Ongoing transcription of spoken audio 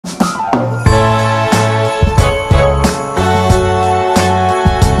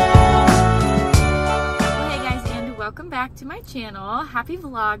to my channel. Happy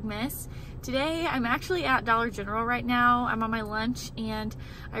Vlogmas. Today I'm actually at Dollar General right now. I'm on my lunch and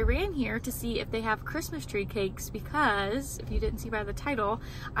I ran here to see if they have Christmas tree cakes because, if you didn't see by the title,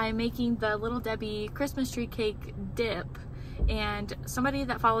 I'm making the Little Debbie Christmas tree cake dip. And somebody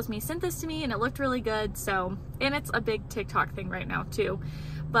that follows me sent this to me and it looked really good, so, and it's a big TikTok thing right now too.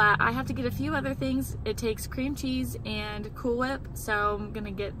 But I have to get a few other things. It takes cream cheese and Cool Whip, so I'm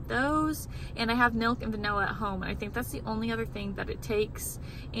gonna get those. And I have milk and vanilla at home, and I think that's the only other thing that it takes.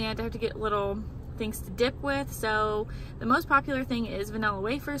 And I have to get little things to dip with, so the most popular thing is vanilla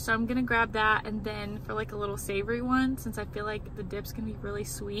wafers, so I'm gonna grab that. And then for like a little savory one, since I feel like the dip's gonna be really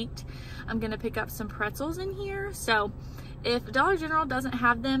sweet, I'm gonna pick up some pretzels in here. So if Dollar General doesn't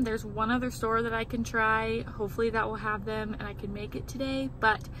have them, there's one other store that I can try. Hopefully that will have them and I can make it today.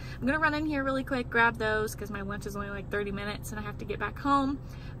 But I'm gonna run in here really quick, grab those, because my lunch is only like 30 minutes and I have to get back home.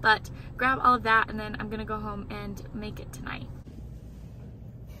 But grab all of that and then I'm gonna go home and make it tonight.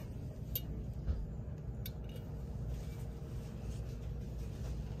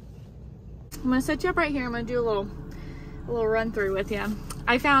 I'm gonna set you up right here. I'm gonna do a little run through with you.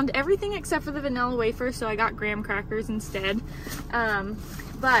 I found everything except for the vanilla wafer, so I got graham crackers instead.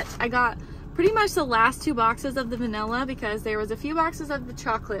 But I got pretty much the last 2 boxes of the vanilla because there was a few boxes of the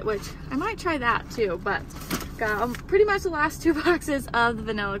chocolate, which I might try that too, but got pretty much the last 2 boxes of the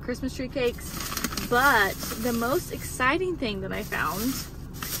vanilla Christmas tree cakes. But the most exciting thing that I found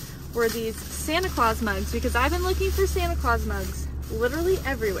were these Santa Claus mugs, because I've been looking for Santa Claus mugs literally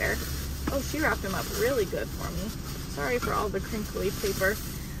everywhere. Oh, she wrapped them up really good for me. Sorry for all the crinkly paper.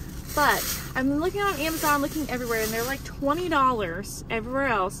 But I've been looking on Amazon, looking everywhere, and they're like $20 everywhere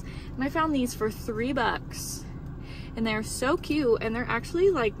else. And I found these for $3. And they're so cute, and they're actually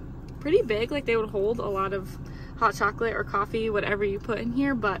like pretty big, like they would hold a lot of hot chocolate or coffee, whatever you put in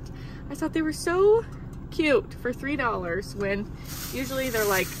here. But I thought they were so cute for $3 when usually they're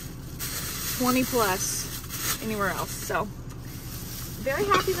like 20 plus anywhere else. So very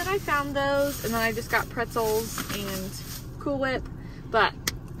happy that I found those. And then I just got pretzels and Cool Whip, but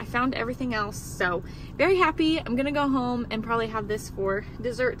I found everything else, so very happy. I'm gonna go home and probably have this for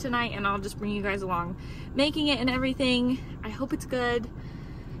dessert tonight, and I'll just bring you guys along making it and everything. I hope it's good.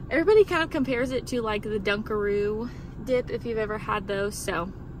 Everybody kind of compares it to like the Dunkaroo dip, if you've ever had those,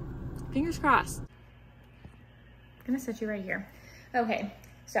 so fingers crossed. I'm gonna set you right here. Okay,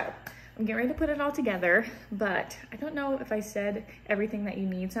 so I'm getting ready to put it all together, but I don't know if I said everything that you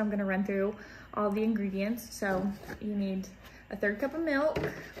need, so I'm gonna run through all the ingredients. So you need a 1/3 cup of milk,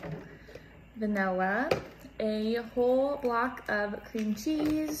 vanilla, a whole block of cream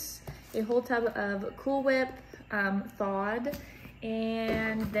cheese, a whole tub of Cool Whip, thawed,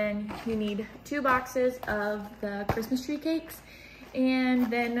 and then you need 2 boxes of the Christmas tree cakes, and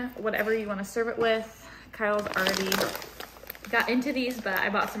then whatever you want to serve it with. Kyle's already got into these, but I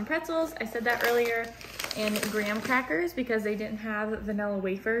bought some pretzels, I said that earlier, and graham crackers because they didn't have vanilla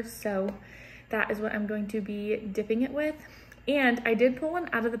wafers, so that is what I'm going to be dipping it with. And I did pull one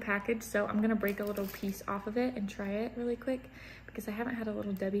out of the package, so I'm gonna break a little piece off of it and try it really quick because I haven't had a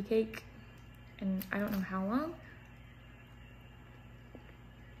Little Debbie cake in I don't know how long.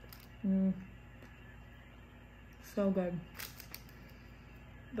 So good,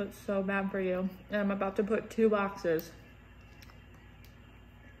 but so bad for you. And I'm about to put 2 boxes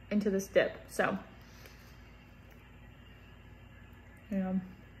into this dip, so yeah.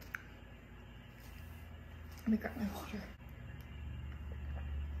 Let me grab my water.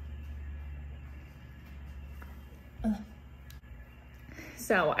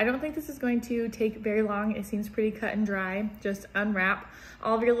 So I don't think this is going to take very long. It seems pretty cut and dry. Just unwrap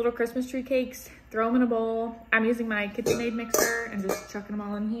all of your little Christmas tree cakes, throw them in a bowl. I'm using my KitchenAid mixer and just chucking them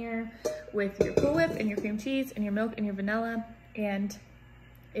all in here with your Cool Whip and your cream cheese and your milk and your vanilla, and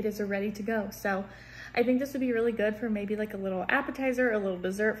it is ready to go. So I think this would be really good for maybe like a little appetizer, a little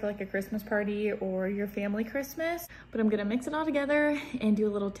dessert for like a Christmas party or your family Christmas. But I'm gonna mix it all together and do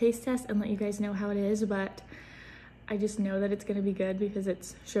a little taste test and let you guys know how it is. But I just know that it's gonna be good because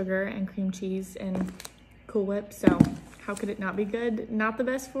it's sugar and cream cheese and Cool Whip, so how could it not be good? Not the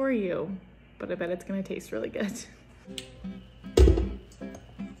best for you, but I bet it's gonna taste really good.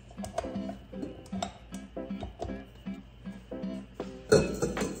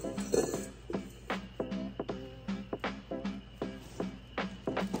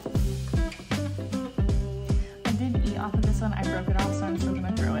 I did eat off of this one. I broke it off, so I'm still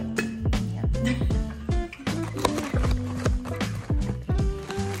gonna throw it in here.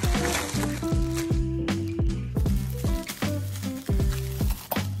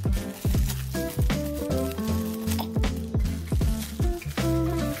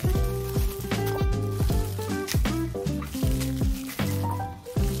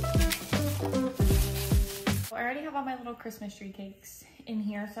 my little Christmas tree cakes in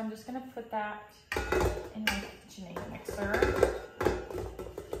here, so I'm just gonna put that in my KitchenAid mixer.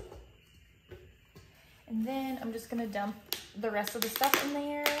 And then I'm just gonna dump the rest of the stuff in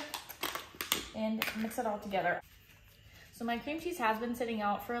there and mix it all together. So my cream cheese has been sitting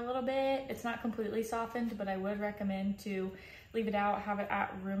out for a little bit. It's not completely softened, but I would recommend to leave it out, have it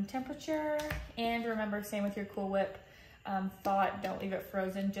at room temperature. And remember, same with your Cool Whip. Thaw it, don't leave it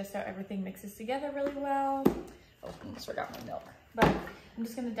frozen, just so everything mixes together really well. Oh, I almost forgot my milk. But I'm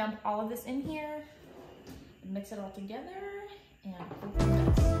just gonna dump all of this in here, mix it all together, and open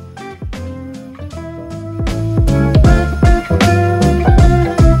this.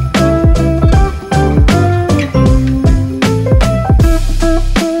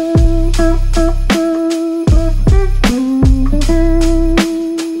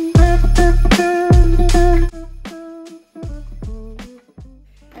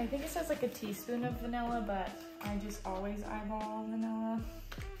 I think it says like a teaspoon of vanilla, but I just always eyeball vanilla.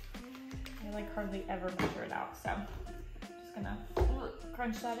 I like hardly ever measure it out, so I'm just gonna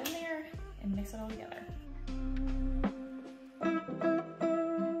crunch that in there and mix it all together.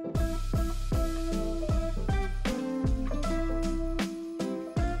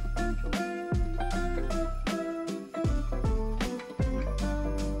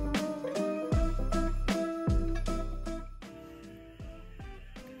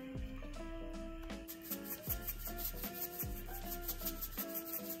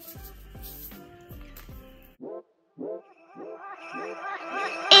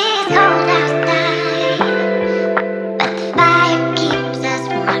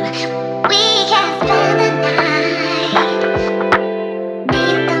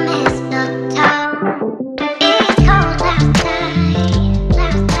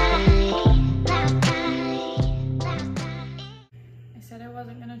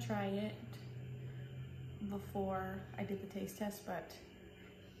 Before I did the taste test, but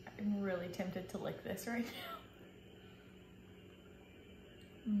I'm really tempted to lick this right now.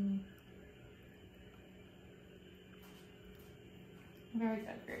 Very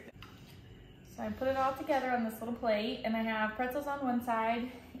good, very good. So I put it all together on this little plate, and I have pretzels on one side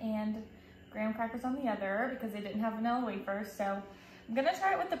and graham crackers on the other because they didn't have vanilla wafers. So I'm gonna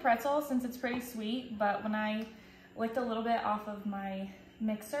try it with the pretzels since it's pretty sweet, but when I licked a little bit off of my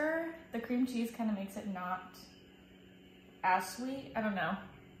mixer, the cream cheese kind of makes it not as sweet. I don't know.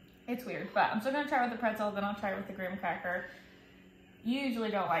 It's weird, but I'm still gonna try with the pretzel, then I'll try it with the graham cracker. You usually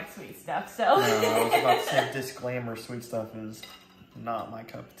don't like sweet stuff, so. No, I was about to say, disclaimer, sweet stuff is not my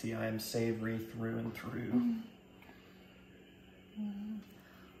cup of tea. I am savory through and through.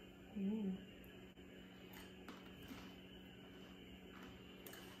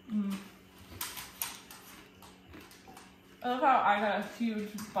 I love how I got a huge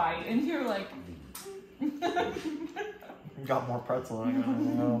bite and you're like. Got more pretzel than I got. I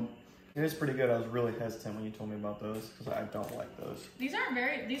know. It is pretty good. I was really hesitant when you told me about those because I don't like those. These aren't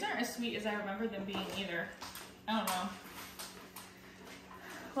as sweet as I remember them being either. I don't know.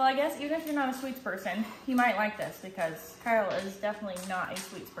 Well, I guess even if you're not a sweets person, you might like this because Kyle is definitely not a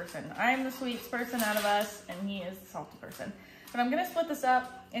sweets person. I'm the sweets person out of us and he is the salty person. But I'm gonna split this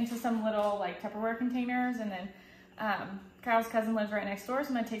up into some little like Tupperware containers, and then Kyle's cousin lives right next door, so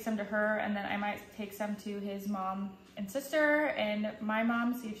I'm gonna take some to her, and then I might take some to his mom and sister and my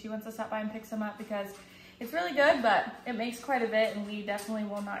mom, see if she wants to stop by and pick some up because it's really good, but it makes quite a bit and we definitely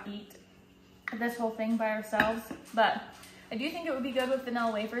will not eat this whole thing by ourselves. But I do think it would be good with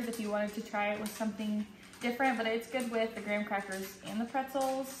vanilla wafers if you wanted to try it with something different, but it's good with the graham crackers and the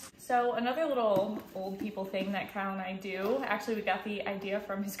pretzels. So another little old people thing that Kyle and I do, actually we got the idea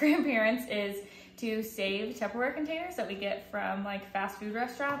from his grandparents, is to save Tupperware containers that we get from like fast food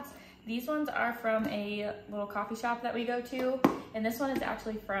restaurants. These ones are from a little coffee shop that we go to, and this one is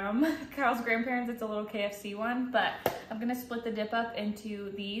actually from Kyle's grandparents. It's a little KFC one, but I'm gonna split the dip up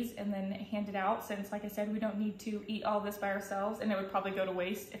into these and then hand it out since, like I said, we don't need to eat all this by ourselves, and it would probably go to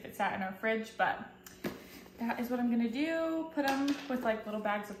waste if it sat in our fridge, but that is what I'm gonna do. Put them with like little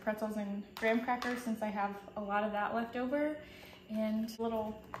bags of pretzels and graham crackers since I have a lot of that left over, and a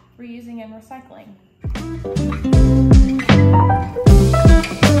little reusing and recycling.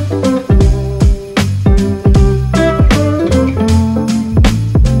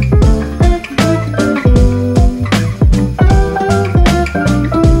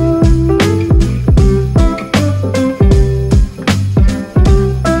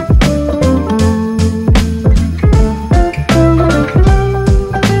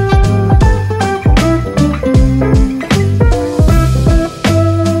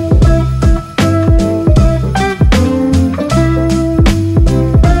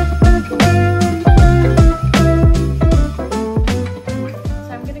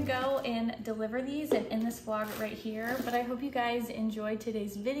 deliver these and end this vlog right here, but I hope you guys enjoyed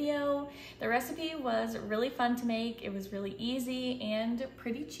today's video. The recipe was really fun to make. It was really easy and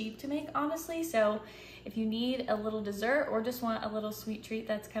pretty cheap to make, honestly. So if you need a little dessert or just want a little sweet treat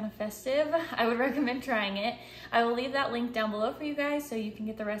that's kind of festive, I would recommend trying it. I will leave that link down below for you guys so you can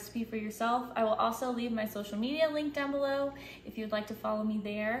get the recipe for yourself. I will also leave my social media link down below if you'd like to follow me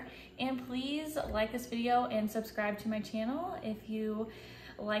there. And please like this video and subscribe to my channel if you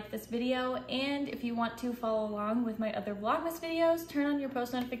like this video, and if you want to follow along with my other Vlogmas videos, turn on your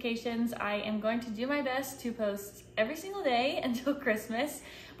post notifications. I am going to do my best to post every single day until Christmas.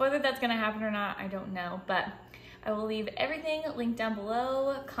 Whether that's gonna happen or not, I don't know, but I will leave everything linked down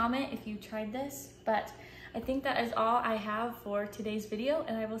below. Comment if you tried this, but I think that is all I have for today's video,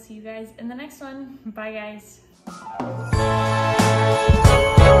 and I will see you guys in the next one. Bye, guys.